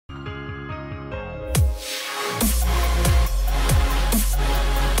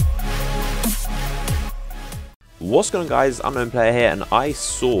What's going on, guys? Unknown Player here, and I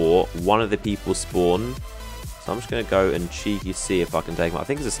saw one of the people spawn, so I'm just going to go and cheeky see if I can take him. I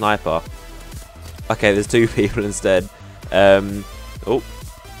think it's a sniper. Okay, there's two people instead. Oh.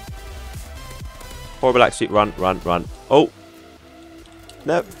 Horrible Street, run. Oh.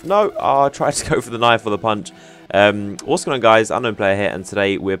 No. Oh, I tried to go for the knife or the punch. What's going on, guys? Unknown Player here, and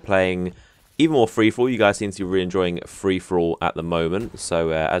today we're playing even more free-for-all. You guys seem to be really enjoying free-for-all at the moment,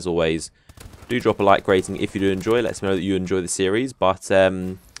 so as always, do drop a like rating if you do enjoy. Let me know that you enjoy the series. But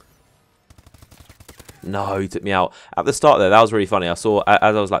no, he took me out at the start there. That was really funny. I saw,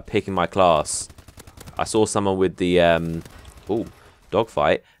 as I was like picking my class, I saw someone with the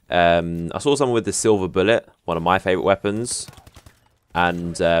dogfight. I saw someone with the silver bullet, one of my favorite weapons,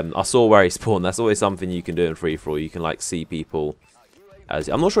 and I saw where he spawned. That's always something you can do in free for all. You can like see people.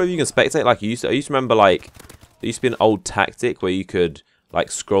 I'm not sure if you can spectate like you used to. I used to remember like there used to be an old tactic where you could like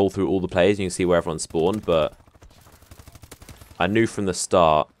scroll through all the players and you can see where everyone spawned, but I knew from the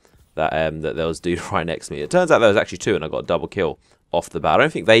start that that there was a dude right next to me. It turns out there was actually two, and I got a double kill off the bat. I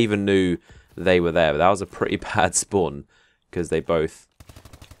don't think they even knew they were there, but that was a pretty bad spawn because they both...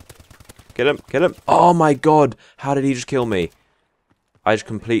 Get him! Oh my god! How did he just kill me? I just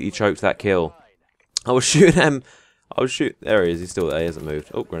completely choked that kill. I was shooting at him. There he is. He's still there. He hasn't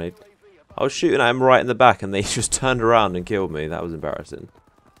moved. Oh, grenade. I was shooting at him right in the back, and they just turned around and killed me. That was embarrassing.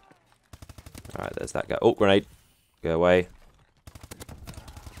 Alright, there's that guy. Oh, grenade. Go away.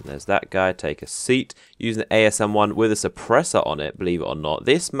 And there's that guy. Take a seat. Using the ASM1 with a suppressor on it, believe it or not.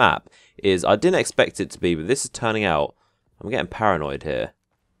 This map is... I didn't expect it to be, but this is turning out... I'm getting paranoid here.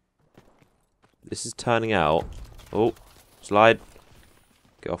 This is turning out... Oh, slide.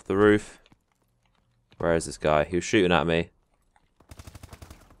 Get off the roof. Where is this guy? He was shooting at me.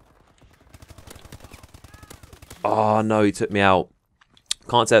 Oh no, he took me out.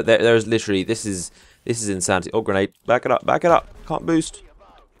 Can't say there's literally this is insanity. Oh, grenade. Back it up. Can't boost.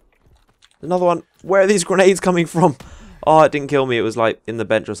 Another one. Where are these grenades coming from? Oh, it didn't kill me. It was like in the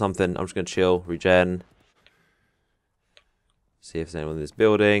bench or something. I'm just gonna chill, regen. See if there's anyone in this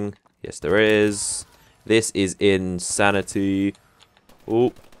building. Yes, there is. This is insanity.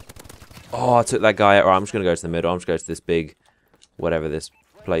 Oh, I took that guy out. Right, I'm just gonna go to the middle. I'm just gonna go to this big, whatever this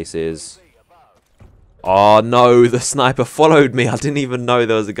place is. Oh no, the sniper followed me. I didn't even know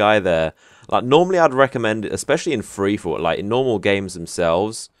there was a guy there. Like normally I'd recommend it, especially in free for like in normal games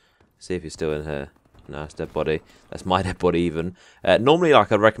themselves. See if he's still in here. No, it's dead body. That's my dead body even. Normally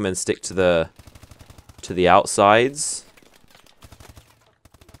like I'd recommend stick to the outsides.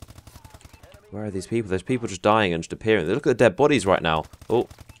 Where are these people? There's people just dying and just appearing. Look at the dead bodies right now. Oh.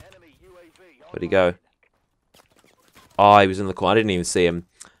 Where'd he go? Oh, he was in the corner. I didn't even see him.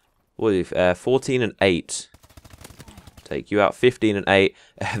 14 and 8. Take you out. 15 and 8.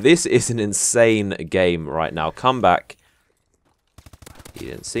 This is an insane game right now. Come back. He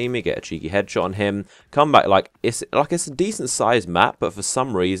didn't see me. Get a cheeky headshot on him. Come back. Like it's a decent sized map, but for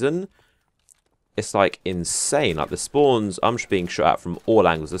some reason, it's like insane. Like the spawns, I'm just being shot at from all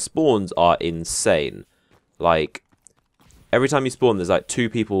angles. The spawns are insane. Like every time you spawn, there's like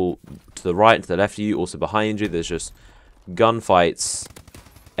two people to the right and to the left of you, also behind you. There's just gunfights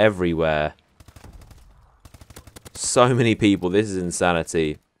everywhere. So many people. This is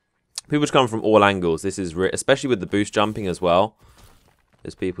insanity. People just come from all angles. This is especially with the boost jumping as well.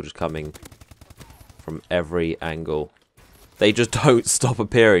 There's people just coming from every angle. They just don't stop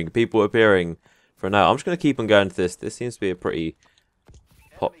appearing. People appearing for now. I'm just going to keep on going to this. This seems to be a pretty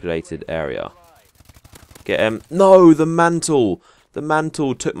populated area. Get him. No, the mantle. The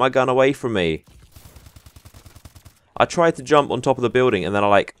mantle took my gun away from me. I tried to jump on top of the building and then I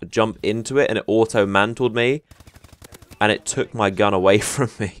like jump into it and it auto-mantled me. And it took my gun away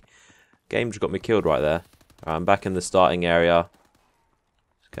from me. Game just got me killed right there. Right, I'm back in the starting area.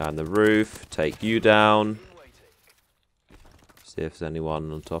 Go on the roof. Take you down. See if there's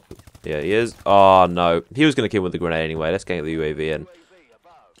anyone on top. Yeah, he is. Oh, no. He was going to kill with the grenade anyway. Let's get the UAV in.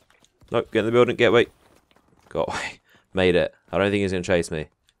 Nope, get in the building. Get away. Got away. Made it. I don't think he's going to chase me.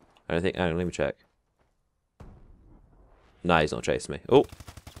 I don't think... Hang on, let me check. Nah, he's not chasing me. Oh.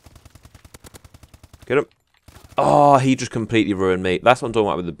 Get him. Oh, he just completely ruined me. That's what I'm talking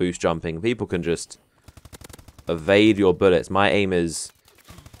about with the boost jumping. People can just evade your bullets. My aim is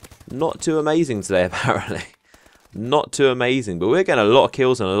not too amazing today, apparently. Not too amazing. But we're getting a lot of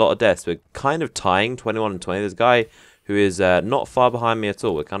kills and a lot of deaths. We're kind of tying 21 and 20. There's a guy who is not far behind me at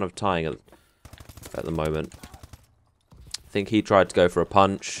all. We're kind of tying at the moment. I think he tried to go for a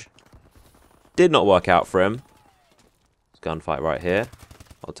punch. Did not work out for him. Gunfight right here.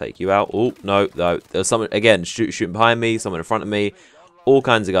 I'll take you out. Oh, no. There's someone, again, shooting behind me, someone in front of me. all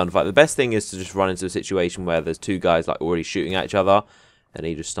kinds of gunfight. The best thing is to just run into a situation where there's two guys like already shooting at each other, and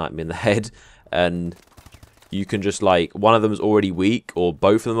he just sniped me in the head, and you can just like, one of them is already weak, or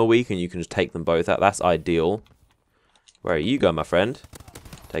both of them are weak, and you can just take them both out. That's ideal. Where are you going, my friend?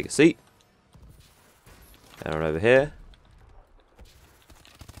 Take a seat. And over here.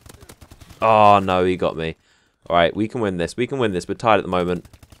 Oh no, he got me. Alright, we can win this. We can win this. We're tied at the moment.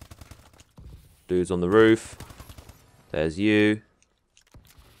 Dude's on the roof. There's you.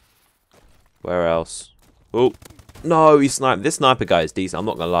 Where else? Oh, no, he sniped. This sniper guy is decent. I'm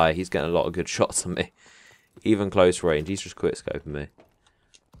not going to lie. He's getting a lot of good shots on me. Even close range. He's just quit scoping me.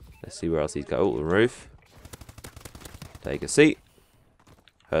 Let's see where else he's got. Oh, the roof. Take a seat.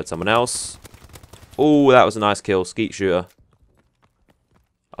 Heard someone else. Oh, that was a nice kill. Skeet shooter.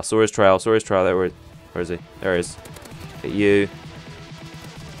 I saw his trail. Saw his trail. There. Where is he? There he is. Hit you.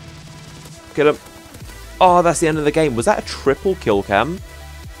 Kill him. Oh, that's the end of the game. Was that a triple kill cam?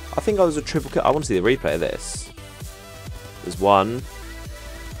 I think I was a triple kill. I want to see the replay of this. There's one.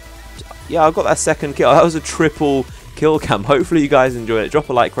 Yeah, I got that second kill. That was a triple kill cam. Hopefully you guys enjoyed it. Drop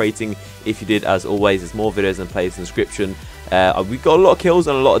a like rating if you did. As always, there's more videos and plays in the description. We've got a lot of kills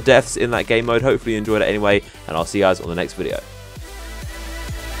and a lot of deaths in that game mode. Hopefully you enjoyed it anyway. And I'll see you guys on the next video.